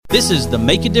This is the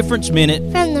Make a Difference Minute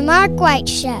from the Mark White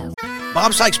Show.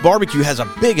 Bob Sykes Barbecue has a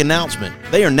big announcement.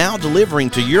 They are now delivering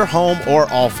to your home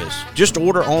or office. Just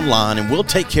order online and we'll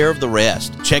take care of the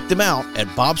rest. Check them out at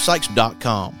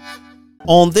bobsykes.com.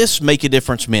 On this Make a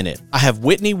Difference Minute, I have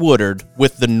Whitney Woodard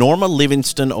with the Norma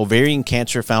Livingston Ovarian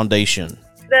Cancer Foundation.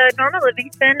 The Norma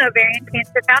Livingston Ovarian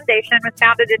Cancer Foundation was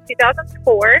founded in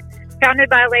 2004, founded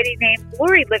by a lady named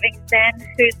Lori Livingston,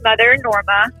 whose mother,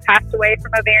 Norma, passed away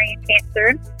from ovarian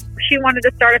cancer. She wanted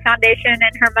to start a foundation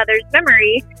in her mother's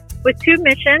memory with two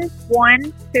missions.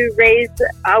 One, to raise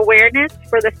awareness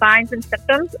for the signs and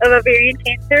symptoms of ovarian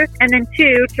cancer, and then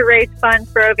two, to raise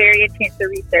funds for ovarian cancer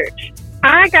research.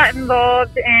 I got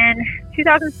involved in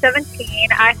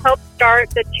 2017. I helped start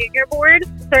the junior board,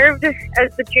 served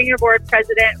as the junior board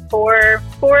president for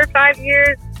 4 or 5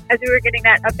 years as we were getting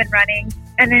that up and running.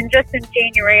 And then just in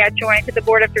January, I joined the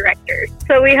board of directors.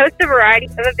 So we host a variety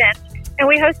of events, and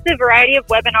we host a variety of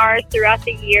webinars throughout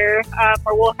the year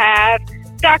where we'll have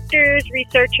doctors,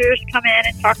 researchers come in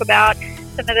and talk about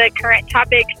some of the current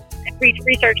topics and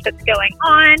research that's going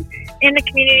on in the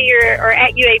community or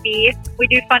at UAB. We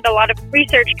do fund a lot of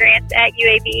research grants at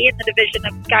UAB in the Division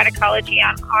of Gynecology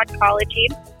and Oncology.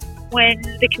 When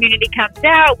the community comes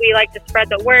out, we like to spread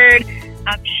the word,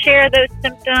 share those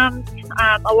symptoms.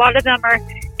 A lot of them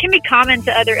can be common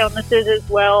to other illnesses as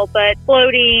well, but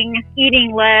bloating,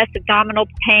 eating less, abdominal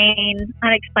pain,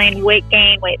 unexplained weight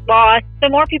gain, weight loss. The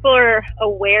more people are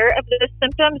aware of those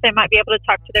symptoms, they might be able to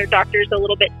talk to their doctors a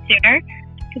little bit sooner.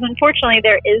 Because unfortunately,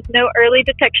 there is no early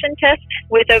detection test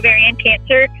with ovarian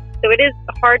cancer, so it is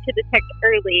hard to detect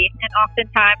early. And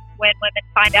oftentimes, when women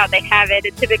find out they have it,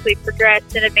 it typically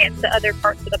progresses and advances to other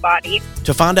parts of the body.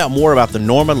 To find out more about the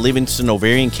Norma Livingston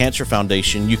Ovarian Cancer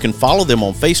Foundation, you can follow them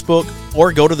on Facebook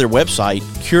or go to their website,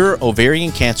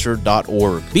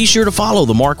 cureovariancancer.org. Be sure to follow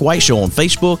The Mark White Show on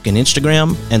Facebook and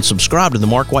Instagram and subscribe to The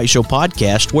Mark White Show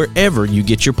podcast wherever you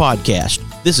get your podcast.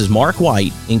 This is Mark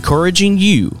White encouraging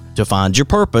you to find your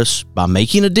purpose by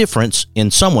making a difference in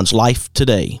someone's life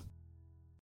today.